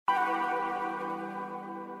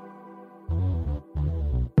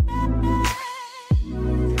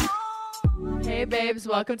Hey babes,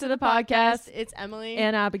 welcome to the podcast. It's Emily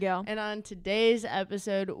And Abigail. And on today's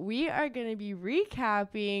episode, we are going to be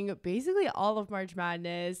recapping basically all of March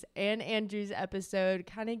Madness and Andrew's episode,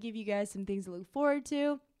 kind of give you guys some things to look forward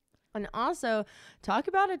to, and also talk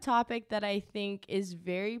about a topic that I think is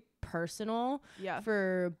very personal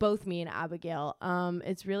for both me and Abigail.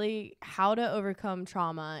 It's really how to overcome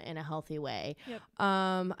trauma in a healthy way.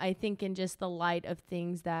 I think in just the light of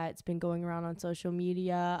things that's been going around on social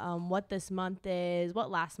media, what this month is,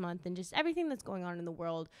 what last month, and just everything that's going on in the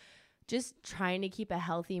world, just trying to keep a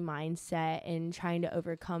healthy mindset and trying to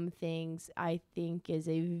overcome things, I think is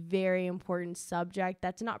a very important subject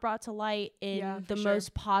that's not brought to light in the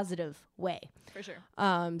most positive way. For sure.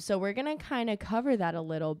 So we're going to kind of cover that a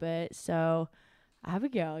little bit. So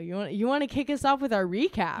Abigail, you want to kick us off with our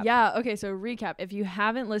recap? Yeah. Okay. So recap. If you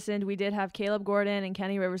haven't listened, we did have Caleb Gordon and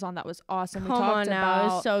Kenny Rivers on. That was awesome. We talked about it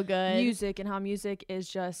was so good. Music and how music is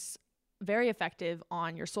just very effective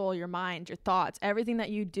on your soul, your mind, your thoughts, everything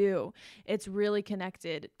that you do. It's really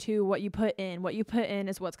connected to what you put in. What you put in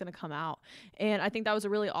is what's going to come out. And I think that was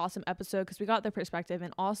a really awesome episode because we got their perspective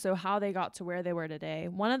and also how they got to where they were today.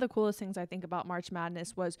 One of the coolest things I think about March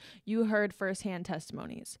Madness was you heard firsthand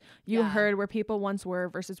testimonies. You heard where people once were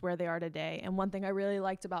versus where they are today. And one thing I really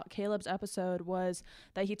liked about Caleb's episode was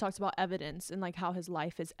that he talks about evidence and like how his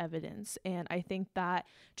life is evidence. And I think that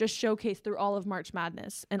just showcased through all of March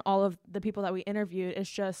Madness and all of the people that we interviewed, it's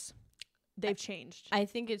just they've changed. I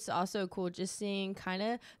think it's also cool just seeing kind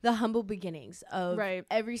of the humble beginnings of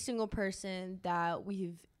every single person that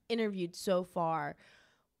we've interviewed so far,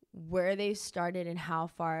 where they started and how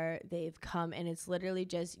far they've come. And it's literally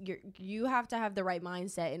just you have to have the right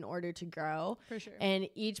mindset in order to grow. For sure. And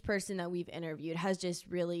each person that we've interviewed has just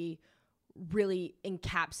really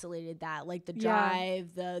encapsulated that, like the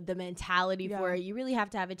drive, the mentality for it. You really have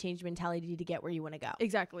to have a change mentality to get where you want to go.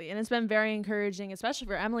 Exactly. And it's been very encouraging, especially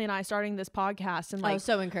for Emily and I starting this podcast and like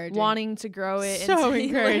so encouraging, wanting to grow it. So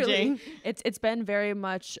encouraging. It's been very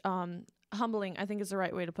much humbling, I think is the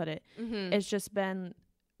right way to put it. Mm-hmm. It's just been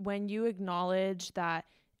when you acknowledge that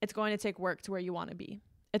it's going to take work to where you want to be.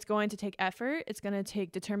 It's going to take effort. It's going to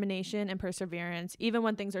take determination and perseverance, even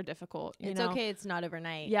when things are difficult. It's okay. It's not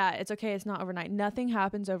overnight. Yeah, it's okay. It's not overnight. Nothing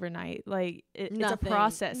happens overnight. Like it's a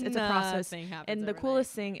process. It's a process. And the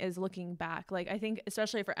coolest thing is looking back. Like I think,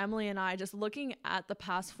 especially for Emily and I, just looking at the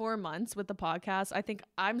past 4 months with the podcast, I think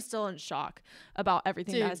I'm still in shock about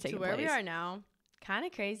everything that has taken place. Where we are now, kind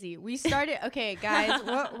of crazy. We started. Okay, guys,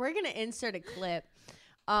 we're gonna insert a clip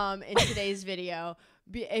in today's video.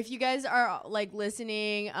 If you guys are like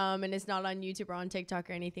listening and it's not on YouTube or on TikTok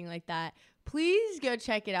or anything like that, please go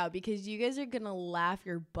check it out because you guys are gonna laugh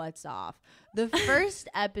your butts off. The first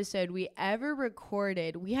episode we ever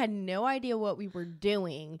recorded, we had no idea what we were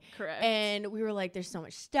doing. Correct. And we were like, there's so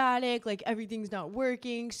much static, like everything's not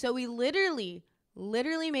working. So we literally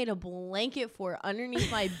made a blanket fort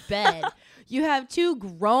underneath my bed. You have 2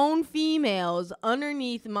 grown females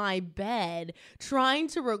underneath my bed trying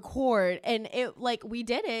to record, and it like we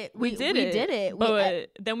did it. We did it. But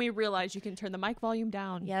then we realized you can turn the mic volume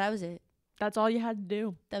down. Yeah, that was it. That's all you had to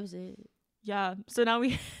do. That was it. Yeah. So now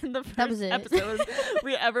the first episode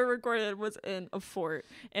we ever recorded was in a fort,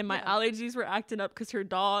 and my allergies were acting up because her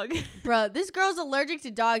dog. Bro, this girl's allergic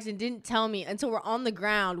to dogs and didn't tell me until we're on the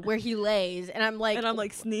ground where he lays, and I'm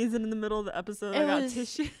like sneezing in the middle of the episode. I got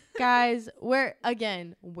tissue. Guys, where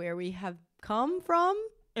we have come from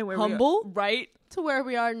and where humble, we are, right, to where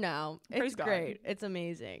we are now. Praise It's great. God. It's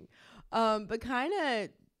amazing. But kind of,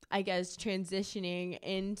 I guess, transitioning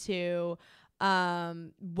into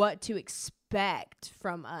what to expect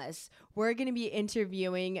from us. We're going to be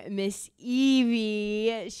interviewing Miss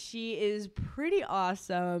Evie. She is pretty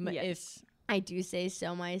awesome. Yes. If I do say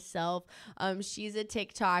so myself. She's a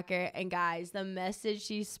TikToker, and guys, the message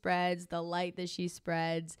she spreads, the light that she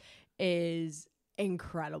spreads is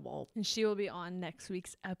incredible. And she will be on next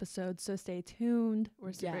week's episode, so stay tuned.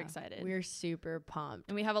 We're super excited. We're super pumped.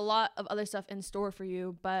 And we have a lot of other stuff in store for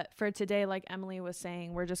you, but for today, like Emily was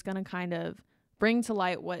saying, we're just going to kind of bring to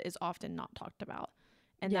light what is often not talked about.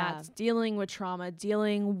 And that's dealing with trauma,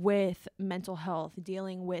 dealing with mental health,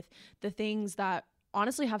 dealing with the things that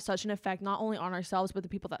honestly have such an effect not only on ourselves, but the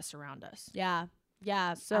people that surround us. Yeah,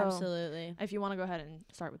 so absolutely. If you want to go ahead and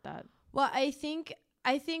start with that. Well, I think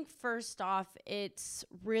first off, it's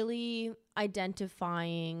really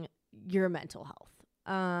identifying your mental health.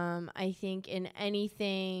 I think in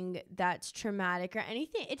anything that's traumatic or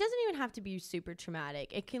anything, it doesn't even have to be super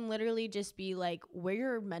traumatic. It can literally just be like where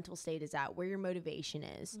your mental state is at, where your motivation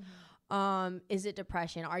is. Mm-hmm. Is it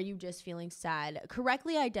depression? Are you just feeling sad?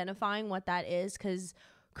 Correctly identifying what that is, because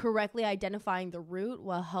correctly identifying the root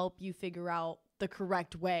will help you figure out the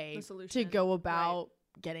correct way The solution. to go about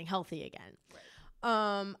getting healthy again.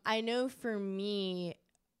 I know for me,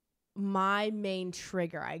 my main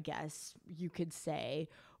trigger, I guess you could say,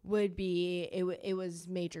 would be it was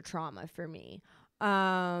major trauma for me.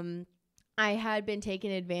 I had been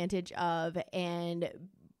taken advantage of, and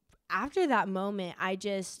after that moment,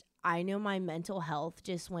 I know my mental health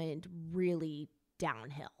just went really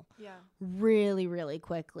downhill. Yeah. Really, really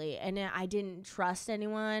quickly. And I didn't trust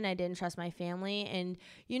anyone. I didn't trust my family. And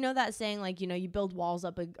you know that saying, like, you know, you build walls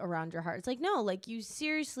up around your heart. It's like, no, like you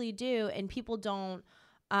seriously do. And people don't,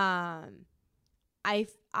 I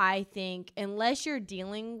think unless you're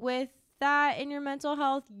dealing with that in your mental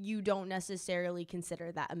health, you don't necessarily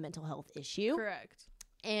consider that a mental health issue. Correct.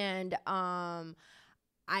 And,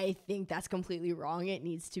 I think that's completely wrong. It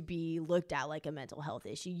needs to be looked at like a mental health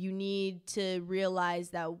issue. You need to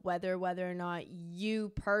realize that whether or not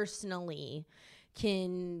you personally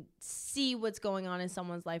can see what's going on in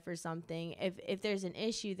someone's life or something, if there's an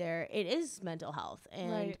issue there, it is mental health.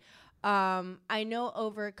 And I know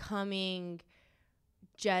overcoming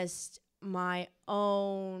just my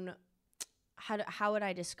own, how would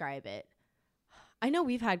I describe it? I know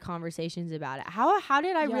we've had conversations about it. How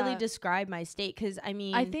did I really describe my state? Because, I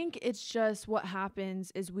mean, I think it's just what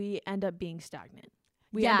happens is we end up being stagnant.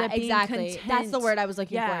 We end up being exactly. Content. That's the word I was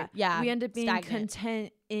looking for. Yeah. We end up being stagnant.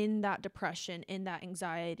 content in that depression, in that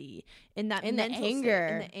anxiety, in that in the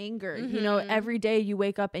anger. Mm-hmm. You know, every day you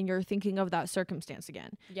wake up and you're thinking of that circumstance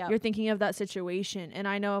again. Yep. You're thinking of that situation. And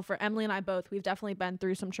I know for Emily and I both, we've definitely been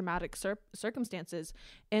through some traumatic circumstances.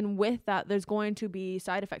 And with that, there's going to be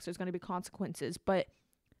side effects. There's going to be consequences. But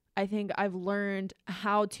I think I've learned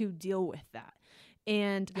how to deal with that.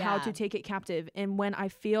 And how to take it captive. And when I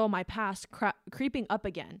feel my past creeping up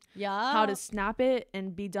again, how to snap it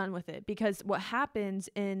and be done with it. Because what happens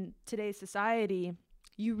in today's society,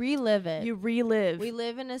 you relive it. We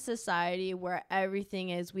live in a society where everything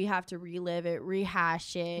is, we have to relive it,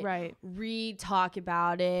 rehash it, re-talk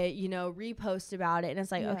about it, you know, repost about it. And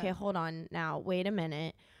it's like, okay, hold on now. Wait a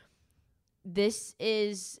minute. This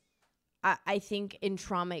is... I think in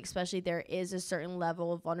trauma, especially, there is a certain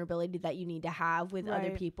level of vulnerability that you need to have with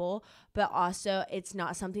other people, but also it's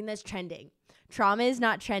not something that's trending. Trauma is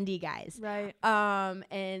not trendy, guys. Right.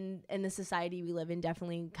 And the society we live in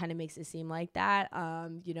definitely kind of makes it seem like that.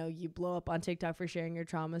 You know, you blow up on TikTok for sharing your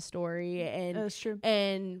trauma story, and that's true.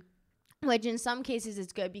 And which in some cases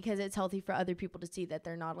it's good because it's healthy for other people to see that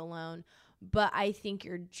they're not alone. But I think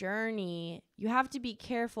your journey, you have to be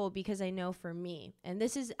careful, because I know for me, and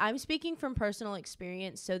I'm speaking from personal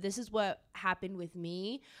experience, so this is what happened with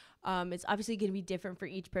me. It's obviously going to be different for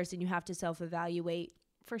each person. You have to self-evaluate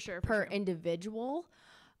for sure per individual.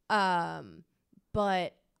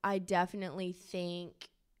 But I definitely think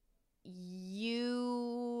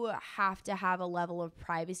you have to have a level of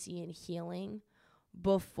privacy and healing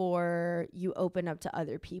before you open up to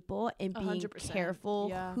other people, and being 100%. Careful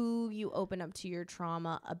who you open up to your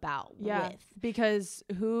trauma about with. Because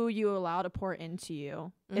who you allow to pour into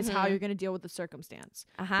you is how you're going to deal with the circumstance.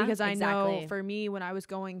 Because I know for me, when I was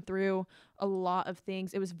going through a lot of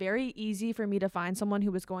things, it was very easy for me to find someone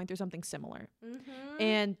who was going through something similar.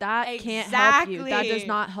 And that can't help you. That does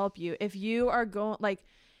not help you. If you are going, like,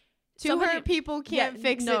 two hurt people can't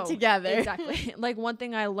fix it together. Exactly. Like, one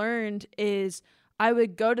thing I learned is I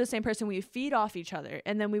would go to the same person, we would feed off each other,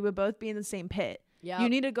 and then we would both be in the same pit. You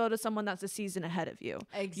need to go to someone that's a season ahead of you.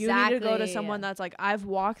 You need to go to someone that's like, I've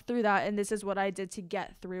walked through that, and this is what I did to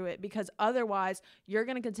get through it. Because otherwise, you're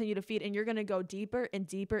going to continue to feed, and you're going to go deeper and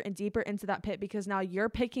deeper and deeper into that pit, because now you're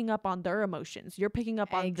picking up on their emotions. You're picking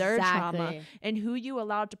up on their trauma, and who you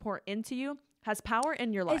allowed to pour into you has power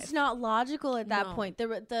in your life. It's not logical at that point.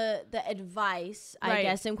 The advice, I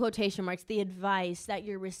guess, in quotation marks, the advice that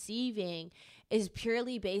you're receiving is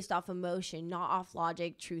purely based off emotion, not off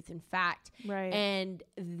logic, truth, and fact. And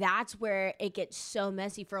that's where it gets so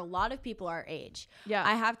messy for a lot of people our age.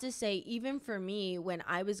 I have to say, even for me, when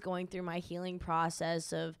I was going through my healing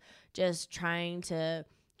process of just trying to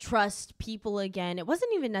trust people again, it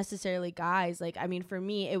wasn't even necessarily guys. Like, I mean, for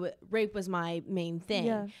me, rape was my main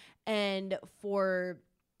thing. And for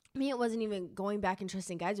me, it wasn't even going back and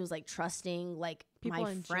trusting guys. It was like trusting like people,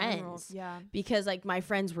 my friends. Because like my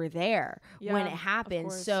friends were there when it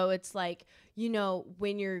happened. So it's like, you know,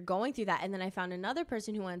 when you're going through that, and then I found another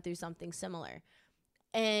person who went through something similar.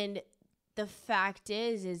 And the fact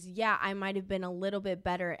is I might have been a little bit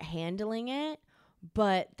better at handling it,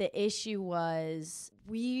 But the issue was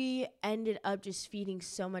we ended up just feeding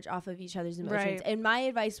so much off of each other's emotions. Right. And my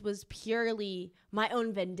advice was purely my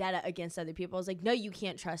own vendetta against other people. I was like, no, you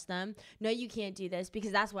can't trust them. No, you can't do this,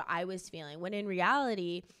 because that's what I was feeling. When in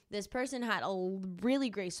reality, this person had a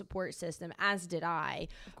really great support system, as did I.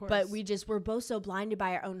 Of course. But we just were both so blinded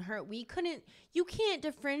by our own hurt. You can't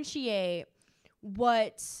differentiate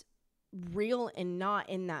what's real and not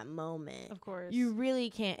in that moment. Of course. You really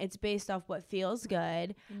can't. It's based off what feels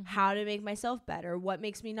good, how to make myself better, what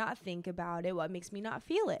makes me not think about it, what makes me not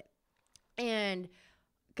feel it. And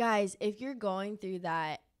guys, if you're going through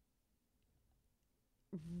that,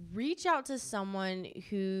 reach out to someone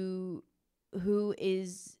who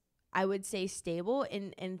is, I would say, stable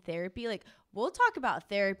in therapy. Like, we'll talk about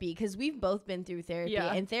therapy because we've both been through therapy,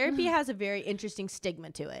 and therapy has a very interesting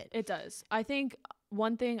stigma to it. It does. I think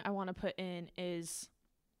one thing I want to put in is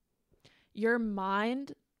your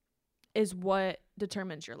mind is what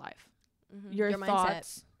determines your life. Your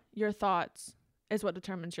thoughts is what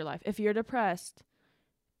determines your life. If you're depressed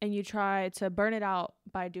and you try to burn it out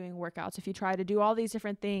by doing workouts, if you try to do all these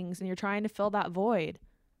different things and you're trying to fill that void,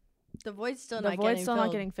 the void's still not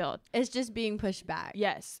getting filled. It's just being pushed back.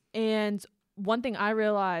 Yes. And one thing I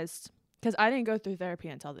realized, because I didn't go through therapy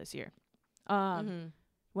until this year, when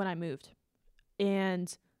I moved.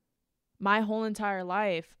 And my whole entire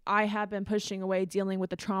life, I have been pushing away dealing with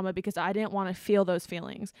the trauma because I didn't want to feel those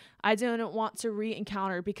feelings. I didn't want to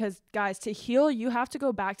re-encounter, because, guys, to heal, you have to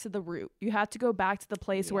go back to the root. You have to go back to the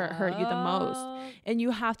place where it hurt you the most. And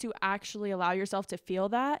you have to actually allow yourself to feel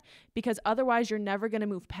that, because otherwise you're never going to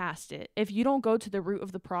move past it. If you don't go to the root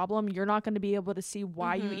of the problem, you're not going to be able to see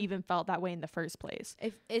why you even felt that way in the first place.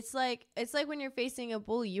 If it's like when you're facing a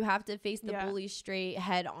bully, you have to face the bully straight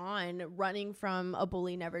head on. Running from a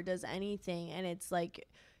bully never does anything. And it's like,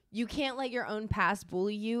 you can't let your own past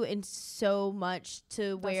bully you in so much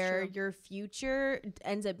to where your future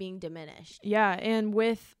ends up being diminished. Yeah. And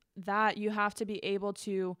with that, you have to be able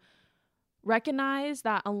to recognize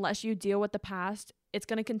that unless you deal with the past, it's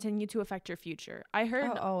going to continue to affect your future. I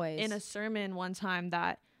heard in a sermon one time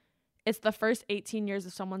that it's the first 18 years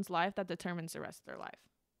of someone's life that determines the rest of their life.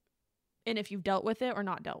 And if you've dealt with it or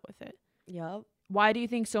not dealt with it. Yep. Why do you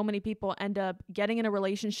think so many people end up getting in a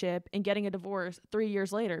relationship and getting a divorce 3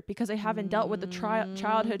 years later? Because they haven't dealt with the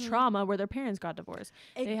childhood trauma where their parents got divorced.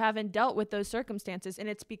 They haven't dealt with those circumstances. And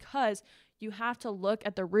it's because you have to look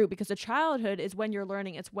at the root, because the childhood is when you're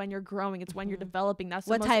learning. It's when you're growing. It's when you're developing. That's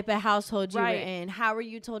what type of household you were in. How were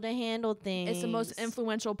you told to handle things? It's the most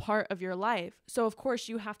influential part of your life. So, of course,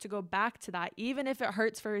 you have to go back to that, even if it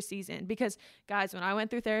hurts for a season. Because, guys, when I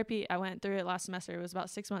went through therapy, I went through it last semester. It was about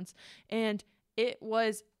 6 months. And it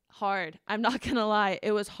was hard. I'm not going to lie.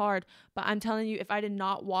 It was hard. But I'm telling you, if I did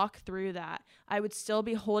not walk through that, I would still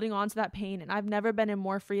be holding on to that pain. And I've never been in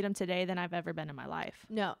more freedom today than I've ever been in my life.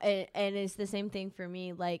 No. And it's the same thing for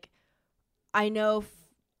me. Like, I know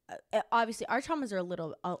obviously our traumas are a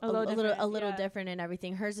little different and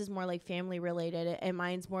everything. Hers is more like family related, and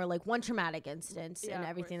mine's more like one traumatic instance and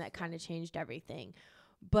everything that kind of changed everything.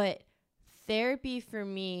 But therapy for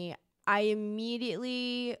me, I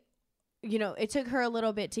immediately, it took her a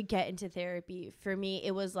little bit to get into therapy. For me,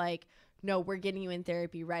 it was like, no, we're getting you in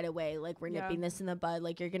therapy right away. Like, we're nipping this in the bud.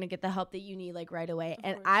 Like, you're going to get the help that you need, like, right away.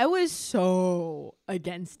 And I was so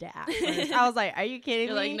against it at first. I was like, are you kidding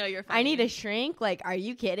me? Like, no, you're fine. I need a shrink. Like, are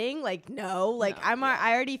you kidding? Like, no. Like,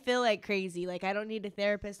 I already feel like crazy. Like, I don't need a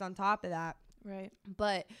therapist on top of that. Right.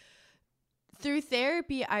 But through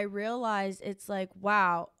therapy, I realized it's like,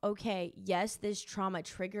 wow, okay, yes, this trauma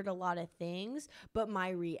triggered a lot of things, but my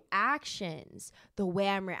reactions, the way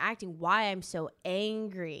I'm reacting, why I'm so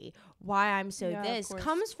angry, why I'm so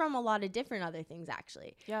comes from a lot of different other things,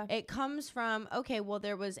 actually. Yeah. It comes from, okay, well,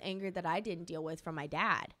 there was anger that I didn't deal with from my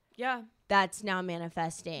dad. Yeah. That's now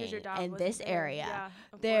manifesting in this area. Yeah,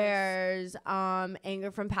 there's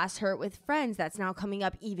anger from past hurt with friends that's now coming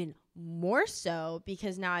up even more so,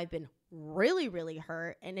 because now I've been really, really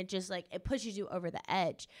hurt, and it just like it pushes you over the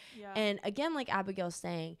edge. Yeah. And again, like Abigail's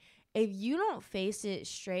saying, if you don't face it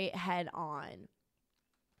straight head on,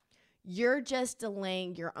 you're just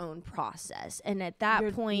delaying your own process. And at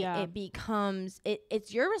that point, it becomes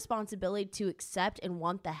it's your responsibility to accept and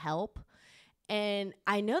want the help. And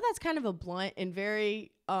I know that's kind of a blunt and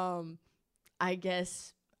very I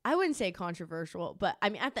guess I wouldn't say controversial, but I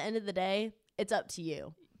mean, at the end of the day, it's up to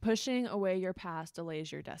you. Pushing away your past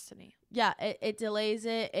delays your destiny. Yeah, it delays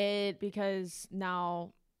it because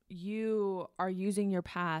now you are using your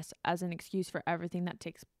past as an excuse for everything that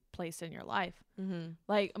takes place in your life. Mm-hmm.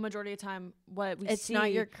 Like a majority of the time, it's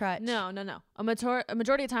not your crutch. No. A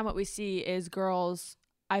majority of the time, what we see is girls.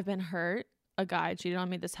 I've been hurt. a guy cheated on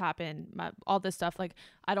me, this happened, all this stuff, like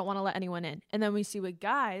I don't want to let anyone in. And then we see with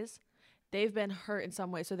guys, they've been hurt in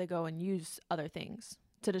some way, so they go and use other things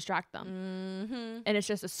to distract them. And it's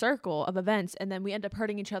just a circle of events, and then we end up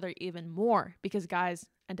hurting each other even more because guys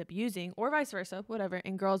end up using, or vice versa, whatever,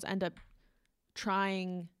 and girls end up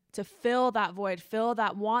trying to fill that void,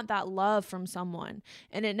 want that love from someone,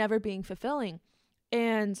 and it never being fulfilling.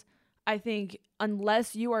 And I think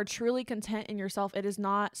unless you are truly content in yourself, it is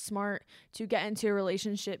not smart to get into a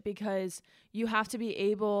relationship, because you have to be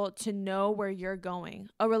able to know where you're going.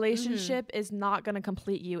 A relationship is not going to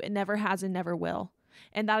complete you. It never has and never will.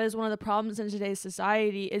 And that is one of the problems in today's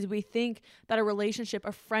society, is we think that a relationship,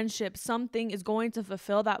 a friendship, something is going to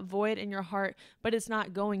fulfill that void in your heart, but it's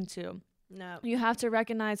not going to. No. You have to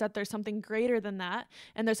recognize that there's something greater than that,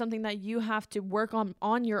 and there's something that you have to work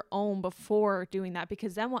on your own before doing that,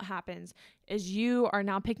 because then what happens is you are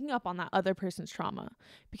now picking up on that other person's trauma.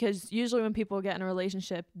 Because usually when people get in a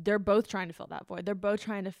relationship, they're both trying to fill that void. They're both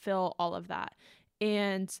trying to fill all of that.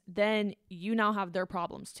 And then you now have their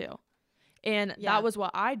problems too. And that was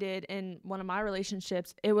what I did in one of my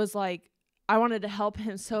relationships. It was like, I wanted to help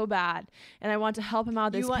him so bad, and I wanted to help him out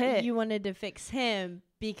of this pit. You wanted to fix him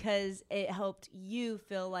because it helped you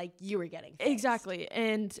feel like you were getting fixed. Exactly.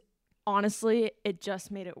 And honestly, it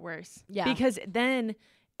just made it worse. Yeah. Because then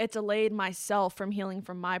it delayed myself from healing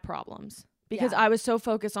from my problems, because I was so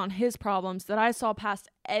focused on his problems that I saw past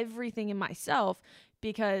everything in myself,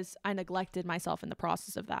 because I neglected myself in the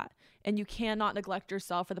process of that. And you cannot neglect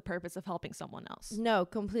yourself for the purpose of helping someone else. No,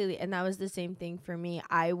 completely. And that was the same thing for me.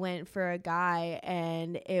 I went for a guy,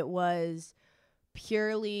 and it was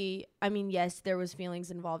purely, I mean, yes, there was feelings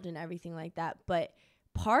involved in everything like that, but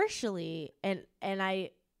partially, and I,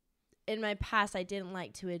 in my past, I didn't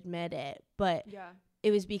like to admit it, but it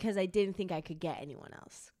was because I didn't think I could get anyone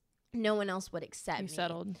else. No one else would accept me.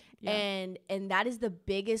 Settled. Yeah. And that is the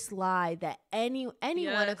biggest lie that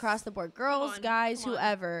anyone across the board, girls, guys,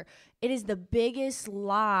 whoever, it is the biggest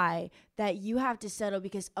lie that you have to settle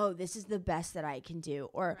because, oh, this is the best that I can do.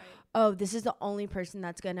 Or, oh, this is the only person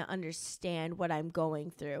that's going to understand what I'm going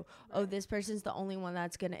through. Oh, this person's the only one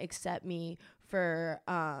that's going to accept me for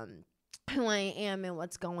who I am and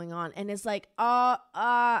what's going on. And it's like, hold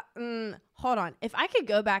on. If I could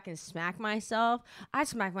go back and smack myself, I'd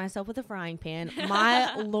smack myself with a frying pan.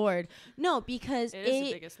 My Lord. No, because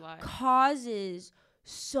it causes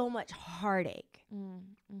so much heartache.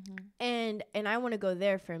 And I want to go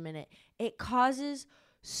there for a minute. It causes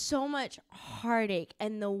so much heartache,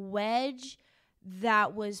 and the wedge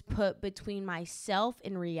that was put between myself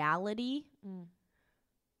and reality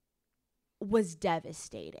was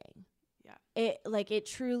devastating. It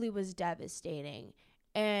truly was devastating.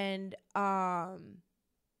 And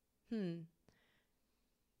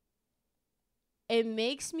it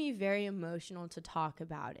makes me very emotional to talk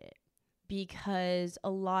about it, because a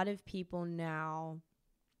lot of people now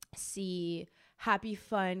see happy,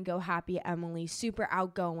 fun, go happy Emily, super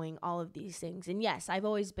outgoing, all of these things. And yes, I've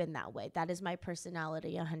always been that way. That is my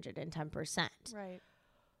personality 110%. Right.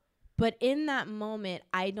 But in that moment,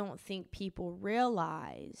 I don't think people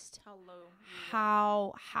realized how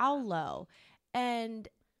low. And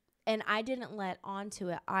I didn't let onto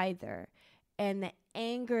it either. And the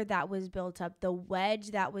anger that was built up, the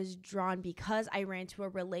wedge that was drawn because I ran to a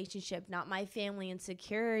relationship, not my family and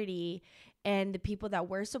security and the people that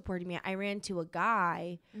were supporting me. I ran to a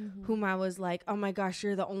guy whom I was like, oh my gosh,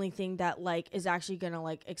 you're the only thing that like is actually going to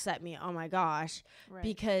like accept me. Oh my gosh. Right.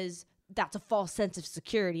 Because that's a false sense of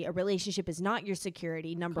security. A relationship is not your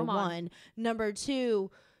security, number one. Number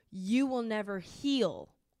two, you will never heal.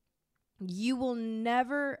 You will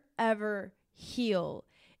never, ever heal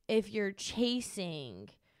if you're chasing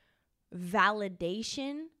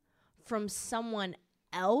validation from someone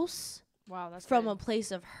else. Wow, that's from a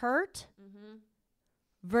place of hurt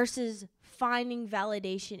versus finding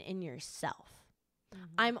validation in yourself.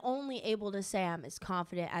 I'm only able to say I'm as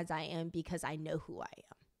confident as I am because I know who I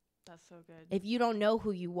am. That's so good. If you don't know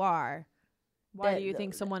who you are, why do you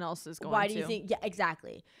think someone else is going to? Why do you think? Yeah,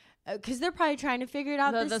 exactly. Because they're probably trying to figure it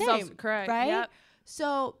out the same. Correct. Right? Yep.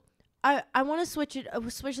 So I want to switch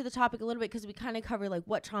to the topic a little bit, because we kind of cover like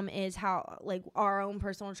what trauma is, how like our own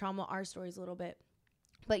personal trauma, our stories a little bit,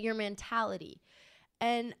 but your mentality.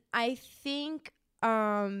 And I think,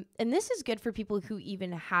 and this is good for people who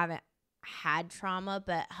even haven't had trauma,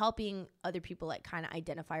 but helping other people like kind of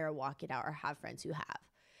identify or walk it out, or have friends who have.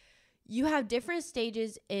 You have different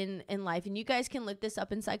stages in life, and you guys can look this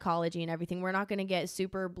up in psychology and everything. We're not going to get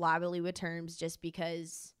super blabbly with terms just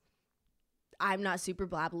because I'm not super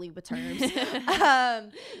blabbly with terms.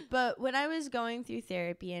 But when I was going through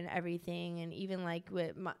therapy and everything, and even like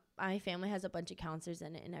with my family has a bunch of counselors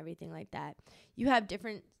in it and everything like that, you have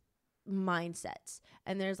different mindsets.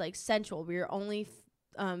 And there's like sensual, where you're only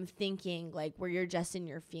thinking like where you're just in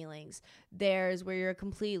your feelings. There's where you're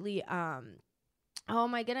completely oh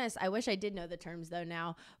my goodness, I wish I did know the terms though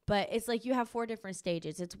now, but it's like you have 4 different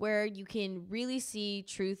stages. It's where you can really see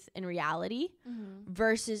truth and reality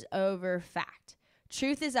versus over fact.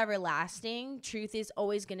 Truth is everlasting. Truth is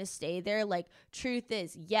always going to stay there. Like, truth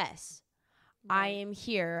is, yes, I am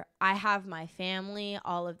here. I have my family,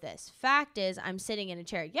 all of this. Fact is, I'm sitting in a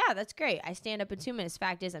chair. Yeah, that's great. I stand up in 2 minutes.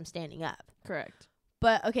 Fact is, I'm standing up. Correct.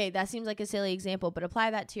 But okay, that seems like a silly example, but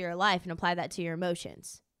apply that to your life and apply that to your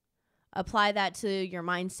emotions. Apply that to your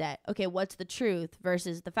mindset. Okay, what's the truth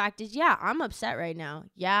versus the fact is, yeah, I'm upset right now.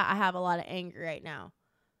 Yeah, I have a lot of anger right now.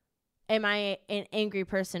 Am I an angry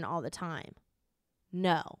person all the time?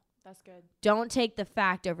 No. That's good. Don't take the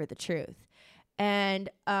fact over the truth. And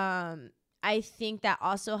I think that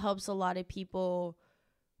also helps a lot of people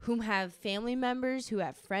who have family members, who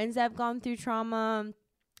have friends that have gone through trauma,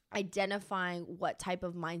 identifying what type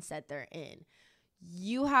of mindset they're in.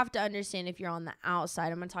 You have to understand if you're on the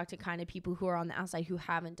outside. I'm going to talk to kind of people who are on the outside who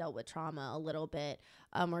haven't dealt with trauma a little bit,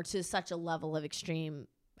 or to such a level of extreme,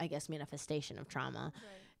 I guess, manifestation of trauma,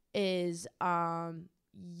 is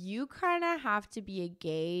you kind of have to be a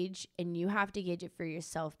gauge, and you have to gauge it for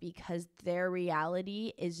yourself, because their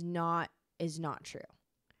reality is not true.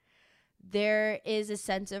 There is a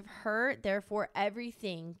sense of hurt, therefore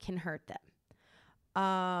everything can hurt them.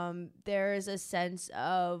 There is a sense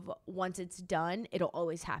of once it's done, it'll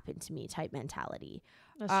always happen to me type mentality.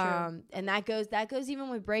 That's true. And that goes even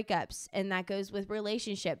with breakups, and that goes with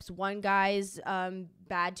relationships. One guy's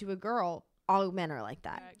bad to a girl. All men are like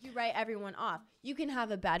that. You write everyone off. You can have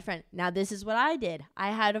a bad friend. Now, this is what I did.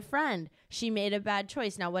 I had a friend. She made a bad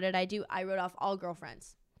choice. Now, what did I do? I wrote off all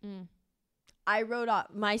girlfriends. I wrote off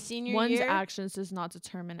my senior One's year. actions does not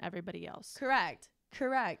determine everybody else. Correct.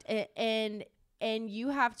 And you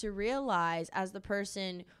have to realize, as the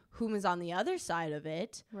person who is on the other side of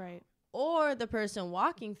it, right, or the person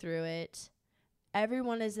walking through it,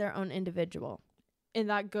 everyone is their own individual. And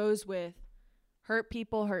that goes with hurt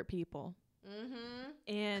people.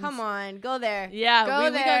 And come on, go there. Yeah, we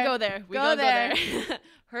gotta go there. We go gotta there. go there.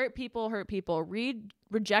 Hurt people.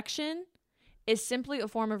 Rejection is simply a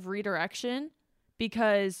form of redirection,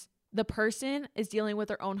 because the person is dealing with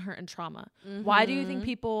their own hurt and trauma. Why do you think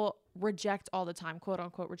people reject all the time, quote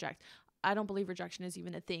unquote reject? I don't believe rejection is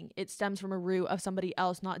even a thing. It stems from a root of somebody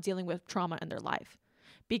else not dealing with trauma in their life.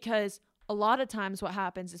 Because a lot of times what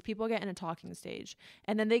happens is people get in a talking stage,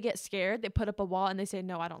 and then they get scared, they put up a wall, and they say,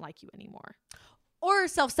 no, I don't like you anymore. Or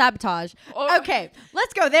self-sabotage. Okay,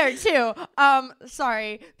 let's go there too.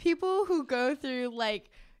 Sorry. People who go through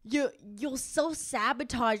like, you'll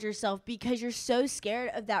self-sabotage yourself because you're so scared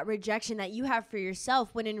of that rejection that you have for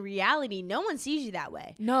yourself, when in reality, no one sees you that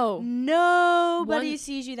way. Nobody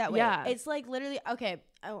sees you that way. Yeah. It's like literally, okay,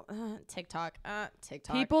 TikTok.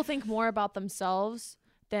 People think more about themselves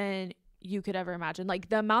than you could ever imagine. Like,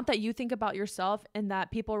 the amount that you think about yourself and that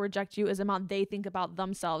people reject you is the amount they think about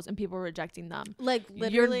themselves and people rejecting them. Like,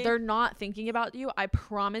 literally, they're not thinking about you. I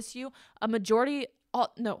promise you, a majority...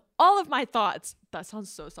 all of my thoughts, that sounds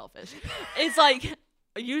so selfish. It's like,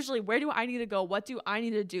 usually, where do I need to go? What do I need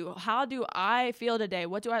to do? How do I feel today?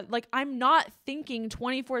 What do I like? I'm not thinking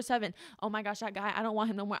 24/7. Oh my gosh, that guy, I don't want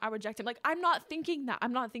him no more. I reject him. Like, I'm not thinking that.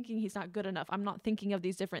 I'm not thinking he's not good enough. I'm not thinking of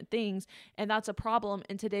these different things. And that's a problem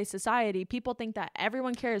in today's society. People think that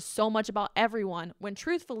everyone cares so much about everyone, when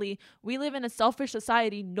truthfully, we live in a selfish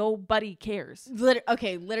society. Nobody cares.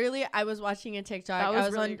 Literally, I was watching a TikTok.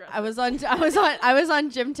 I was on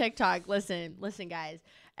gym TikTok. Listen, guys.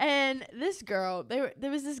 And this girl, there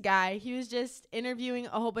was this guy, he was just interviewing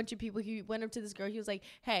a whole bunch of people. He went up to this girl. He was like,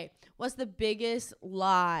 hey, what's the biggest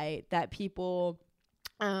lie that people,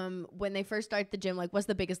 when they first start the gym, like, what's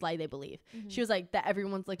the biggest lie they believe? She was like, that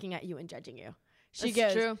everyone's looking at you and judging you.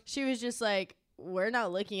 She was just like, we're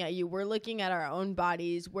not looking at you. We're looking at our own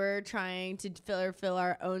bodies. We're trying to fill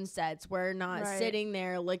our own sets. We're not sitting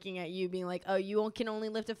there looking at you being like, oh, you can only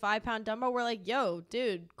lift a 5-pound dumbbell. We're like, yo,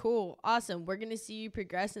 dude, cool, awesome. We're going to see you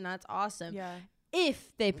progress, and that's awesome. Yeah.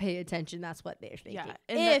 If they pay attention, that's what they're thinking.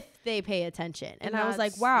 Yeah. If they pay attention. And I was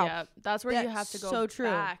like, wow. Yeah, that's where you have to go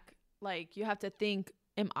back. Like, you have to think,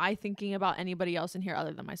 am I thinking about anybody else in here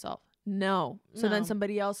other than myself? No. So then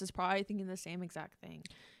somebody else is probably thinking the same exact thing.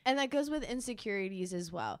 And that goes with insecurities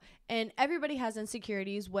as well. And everybody has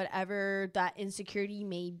insecurities, whatever that insecurity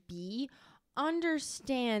may be.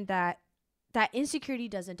 Understand that insecurity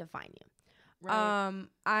doesn't define you. Right.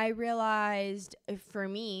 I realized for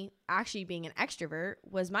me, actually being an extrovert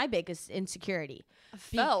was my biggest insecurity.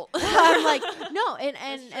 Felt. I'm like, no, and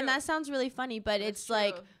true. that sounds really funny, but That's it's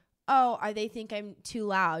like, true. oh, are they think I'm too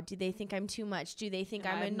loud? Do they think I'm too much? Do they think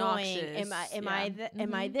Am I'm I annoying? Am obnoxious? I Yeah.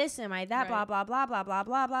 am I this? Am I that? Blah Right. blah blah blah blah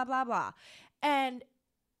blah blah blah blah. And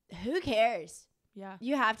who cares? Yeah.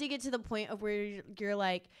 You have to get to the point of where you're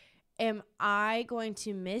like, am I going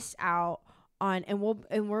to miss out on, and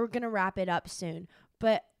we're going to wrap it up soon.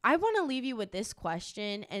 But I want to leave you with this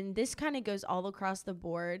question, and this kind of goes all across the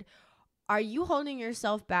board. Are you holding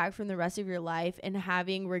yourself back from the rest of your life and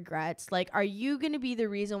having regrets? Like, are you going to be the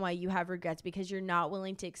reason why you have regrets because you're not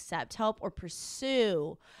willing to accept help or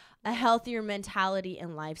pursue a healthier mentality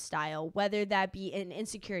and lifestyle, whether that be in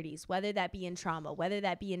insecurities, whether that be in trauma, whether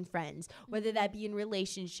that be in friends, whether that be in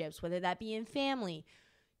relationships, whether that be in family?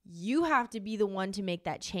 You have to be the one to make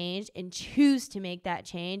that change and choose to make that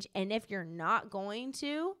change. And if you're not going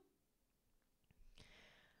to,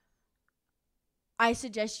 I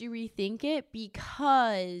suggest you rethink it,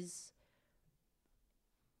 because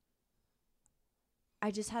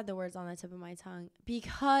I just had the words on the tip of my tongue.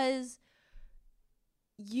 Because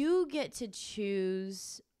you get to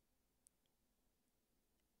choose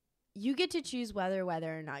whether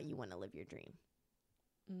or not you want to live your dream.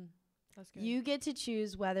 That's good. You get to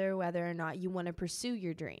choose whether or not you want to pursue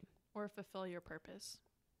your dream or fulfill your purpose.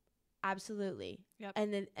 Absolutely. Yep.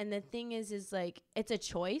 And the thing is like, it's a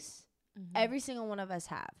choice. Mm-hmm. Every single one of us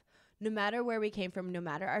have. No matter where we came from, no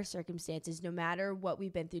matter our circumstances, no matter what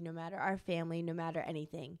we've been through, no matter our family, no matter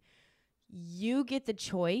anything, you get the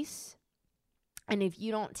choice. And if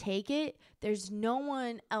you don't take it, there's no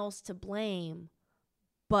one else to blame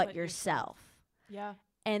but yourself. Yeah.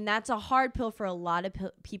 And that's a hard pill for a lot of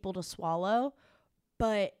people to swallow.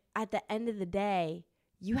 But at the end of the day,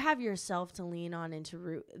 you have yourself to lean on and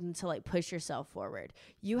to like push yourself forward.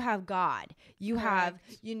 You have God. You have,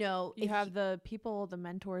 you have the people, the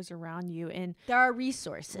mentors around you, and there are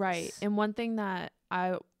resources. Right. And one thing that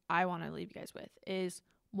I want to leave you guys with is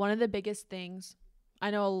one of the biggest things,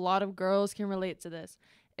 I know a lot of girls can relate to this,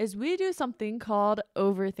 is we do something called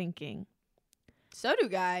overthinking. So do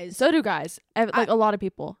guys. Like a lot of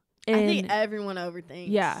people. And I think everyone overthinks.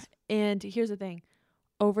 Yeah. And here's the thing.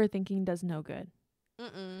 Overthinking does no good.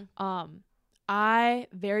 I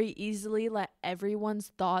very easily let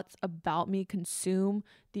everyone's thoughts about me consume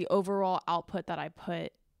the overall output that I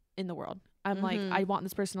put in the world. I'm like, I want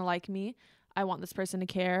this person to like me. I want this person to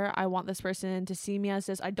care. I want this person to see me as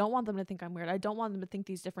this. I don't want them to think I'm weird. I don't want them to think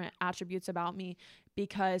these different attributes about me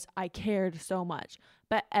because I cared so much.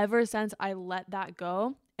 But ever since I let that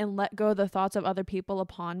go and let go of the thoughts of other people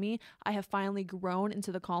upon me, I have finally grown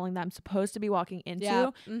into the calling that I'm supposed to be walking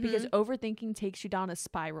into, because overthinking takes you down a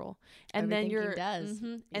spiral. And then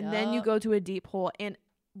then you go to a deep hole. And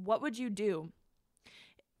what would you do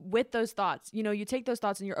with those thoughts? You take those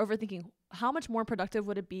thoughts and you're overthinking. How much more productive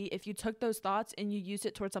would it be if you took those thoughts and you used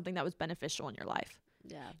it towards something that was beneficial in your life?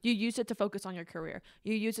 Yeah. You use it to focus on your career.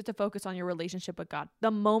 You use it to focus on your relationship with God. The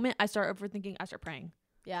moment I start overthinking, I start praying.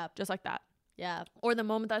 Yeah. Just like that. Yeah. Or the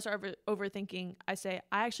moment that I start overthinking, I say,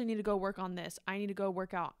 I actually need to go work on this. I need to go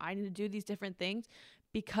work out. I need to do these different things,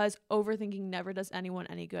 because overthinking never does anyone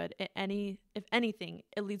any good. If anything,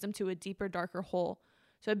 it leads them to a deeper, darker hole.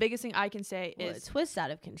 So the biggest thing I can say is it twists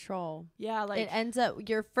out of control. Yeah, like it ends up,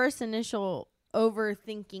 your first initial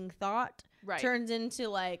overthinking thought turns into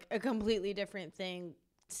like a completely different thing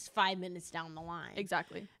 5 minutes down the line.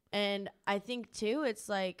 Exactly. And I think too, it's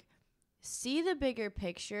like, see the bigger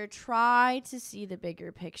picture, try to see the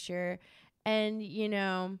bigger picture. And me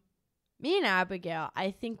and Abigail,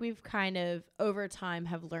 I think we've kind of over time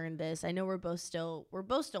have learned this. I know we're both still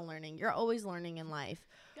learning. You're always learning in life.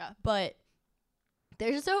 Yeah. But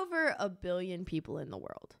there's over 1 billion people in the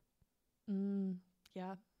world.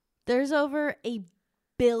 Yeah. There's over 1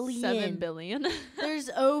 billion. 7 billion. There's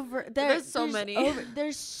so many.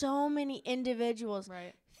 There's so many individuals.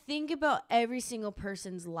 Right. Think about every single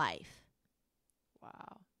person's life.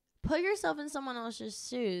 Wow. Put yourself in someone else's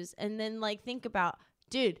shoes and then like think about,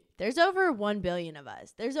 dude, there's over 1 billion of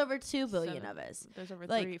us. There's over 2 billion of us. There's over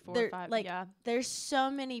like, 3, 4, 5. Like, yeah. There's so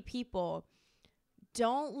many people.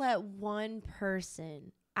 Don't let one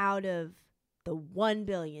person out of the 1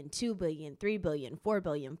 billion, 2 billion, 3 billion, 4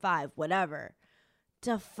 billion, 5, whatever,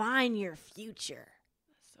 define your future.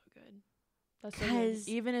 That's so good. That's so good.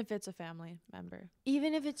 Even if it's a family member.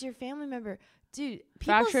 Even if it's your family member. Dude,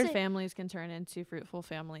 fractured families can turn into fruitful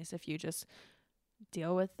families if you just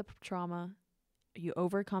deal with the trauma. You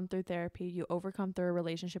overcome through therapy. You overcome through a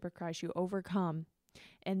relationship with Christ. You overcome.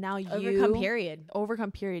 And now you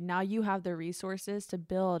overcome period. Now you have the resources to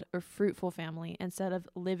build a fruitful family instead of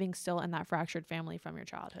living still in that fractured family from your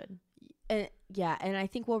childhood. And I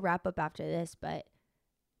think we'll wrap up after this, but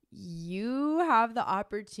you have the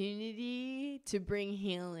opportunity to bring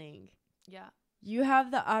healing. Yeah. You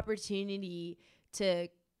have the opportunity to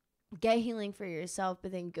get healing for yourself,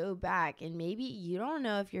 but then go back and maybe you don't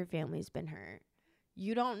know if your family's been hurt.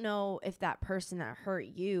 You don't know if that person that hurt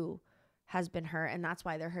you has been hurt, and that's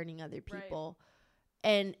why they're hurting other people.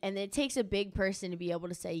 Right. And it takes a big person to be able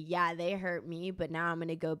to say, yeah, they hurt me, but now I'm going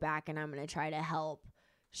to go back and I'm going to try to help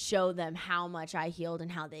show them how much I healed and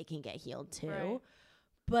how they can get healed too. Right.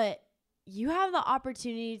 But you have the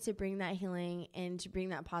opportunity to bring that healing and to bring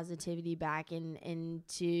that positivity back and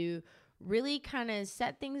to really kind of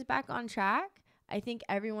set things back on track. I think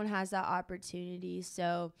everyone has that opportunity.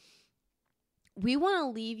 So we want to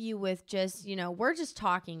leave you with just, we're just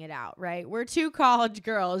talking it out, right? We're two college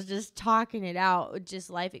girls just talking it out with just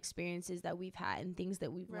life experiences that we've had and things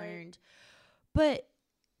that we've learned. But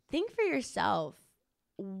think for yourself,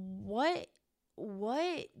 what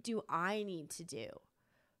do I need to do?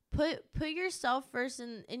 Put yourself first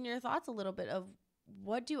in your thoughts a little bit of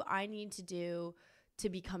what do I need to do to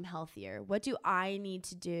become healthier? What do I need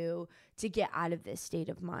to do to get out of this state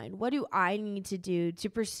of mind? What do I need to do to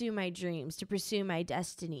pursue my dreams, to pursue my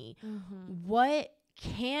destiny? Mm-hmm. What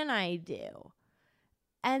can I do?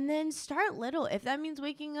 And then start little. If that means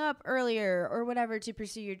waking up earlier or whatever to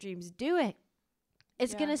pursue your dreams, do it.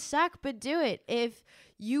 It's going to suck, but do it. If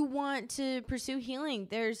you want to pursue healing,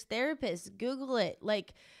 there's therapists. Google it.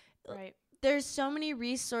 There's so many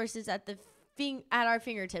resources at our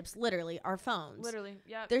fingertips, literally, our phones. Literally,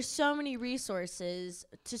 yeah. There's so many resources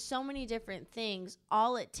to so many different things.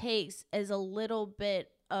 All it takes is a little bit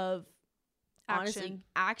of action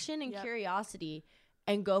and curiosity,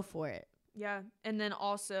 and go for it. Yeah, and then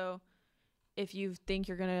also, if you think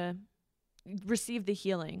you're going to receive the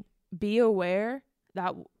healing, be aware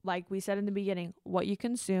that, like we said in the beginning, what you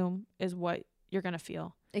consume is what you're going to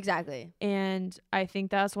feel. Exactly. And I think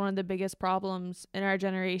that's one of the biggest problems in our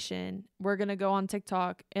generation. We're going to go on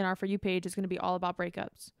TikTok and our For You page is going to be all about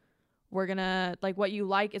breakups. We're going to, what you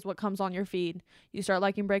like is what comes on your feed. You start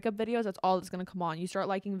liking breakup videos, that's all that's going to come on. You start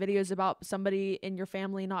liking videos about somebody in your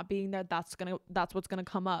family not being there, that's what's going to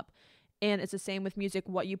come up. And it's the same with music.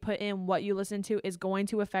 What you put in, what you listen to is going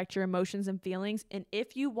to affect your emotions and feelings. And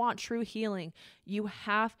if you want true healing, you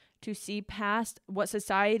have to see past what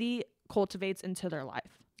society cultivates into their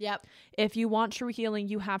life. Yep. If you want true healing,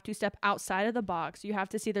 you have to step outside of the box. You have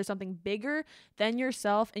to see there's something bigger than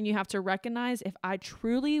yourself, and you have to recognize, if I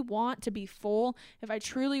truly want to be full, if I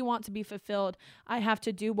truly want to be fulfilled, I have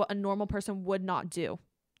to do what a normal person would not do.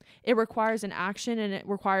 It requires an action, and it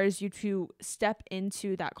requires you to step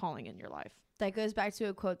into that calling in your life. That goes back to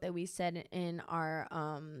a quote that we said in our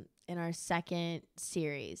second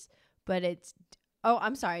series, but it's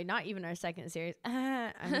I'm sorry, not even our second series.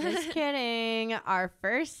 I'm just kidding. Our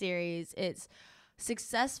first series, it's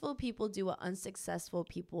successful people do what unsuccessful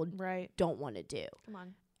people don't want to do. Come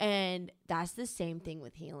on. And that's the same thing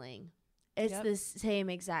with healing. It's the same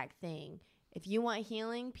exact thing. If you want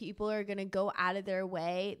healing, people are going to go out of their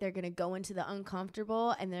way. They're going to go into the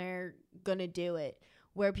uncomfortable, and they're going to do it.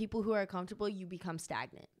 Where people who are comfortable, you become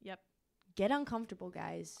stagnant. Yep. Get uncomfortable,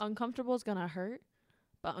 guys. Uncomfortable is going to hurt,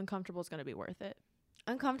 but uncomfortable is going to be worth it.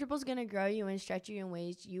 Uncomfortable is going to grow you and stretch you in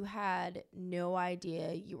ways you had no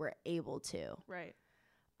idea you were able to. Right.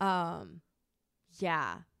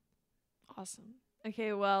 Yeah. Awesome.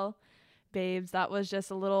 Okay, well, babes, that was just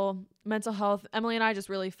a little mental health. Emily and I just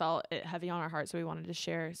really felt it heavy on our hearts, so we wanted to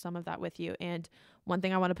share some of that with you. And one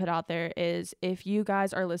thing I want to put out there is, if you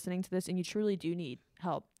guys are listening to this and you truly do need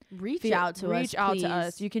help, reach out to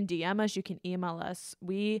us. You can DM us, you can email us.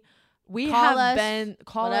 We call have us, been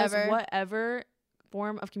whatever. Whatever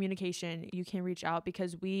form of communication you can reach out,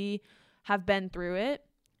 because we have been through it.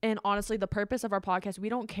 And honestly, the purpose of our podcast, we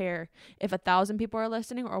don't care if 1,000 people are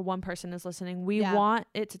listening or one person is listening. We want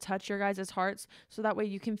it to touch your guys' hearts, so that way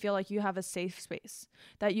you can feel like you have a safe space,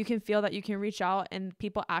 that you can feel that you can reach out and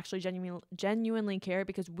people actually genuinely care,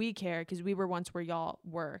 because we care, because we were once where y'all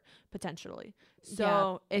were potentially.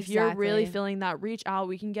 So if you're really feeling that, reach out.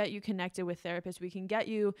 We can get you connected with therapists. We can get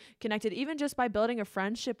you connected even just by building a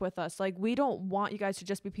friendship with us. Like, we don't want you guys to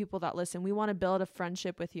just be people that listen. We want to build a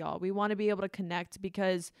friendship with y'all. We want to be able to connect,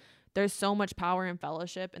 because there's so much power in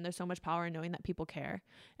fellowship, and there's so much power in knowing that people care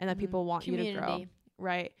and that people want you to grow.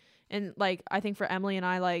 Right. And I think for Emily and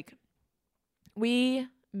I, we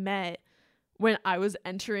met when I was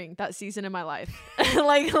entering that season in my life.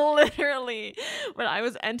 Like literally when I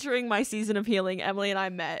was entering my season of healing, Emily and I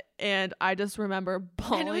met, and I just remember bawling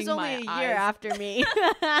my eyes. And it was only a year after me.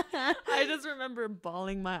 I just remember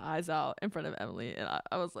bawling my eyes out in front of Emily, and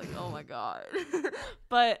I was like, oh my God.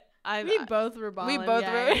 But we both were bawling. We both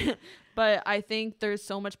were. But I think there's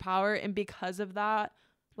so much power, and because of that,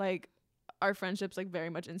 like, our friendship's like very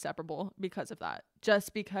much inseparable because of that.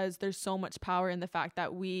 Just because there's so much power in the fact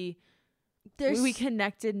that we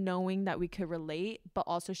connected, knowing that we could relate, but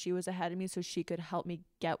also she was ahead of me, so she could help me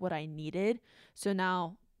get what I needed. So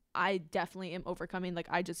now I definitely am overcoming. Like,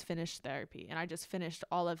 I just finished therapy, and I just finished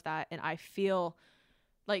all of that, and I feel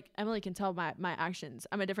like Emily can tell my actions.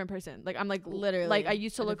 I'm a different person. Like, I'm like literally, like, I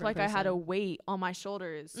used to look like I had a weight on my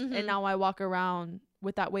shoulders, and now I walk around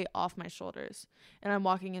with that weight off my shoulders, and I'm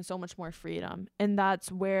walking in so much more freedom. And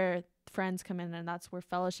that's where friends come in, and that's where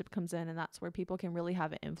fellowship comes in, and that's where people can really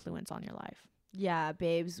have an influence on your life. Yeah,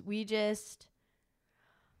 babes,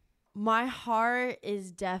 my heart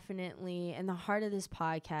is definitely, and the heart of this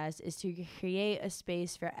podcast is to create a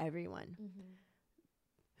space for everyone.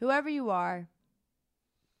 Whoever you are,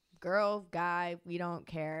 girl, guy, we don't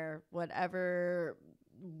care. Whatever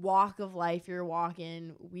walk of life you're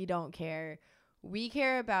walking, we don't care. We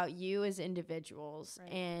care about you as individuals,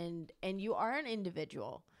 right. And you are an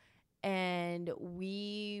individual, and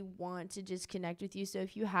we want to just connect with you. So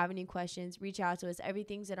if you have any questions, reach out to us.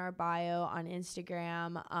 Everything's in our bio on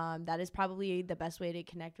Instagram. That is probably the best way to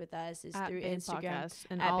connect with us is through Instagram. Podcast,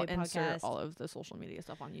 and I'll insert all of the social media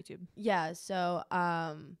stuff on YouTube. Yeah. So,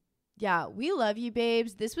 yeah, we love you,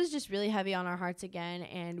 babes. This was just really heavy on our hearts again,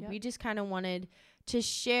 and we just kind of wanted to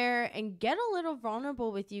share and get a little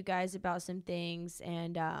vulnerable with you guys about some things.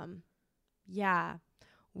 And yeah,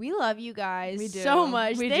 we love you guys so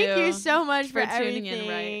much. Thank you so much for tuning in.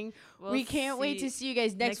 Right, we can't wait to see you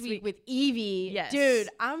guys next week with Evie. Yes, dude,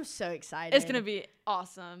 I'm so excited. It's gonna be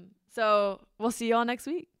awesome. So we'll see y'all next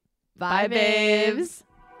week. Bye babes.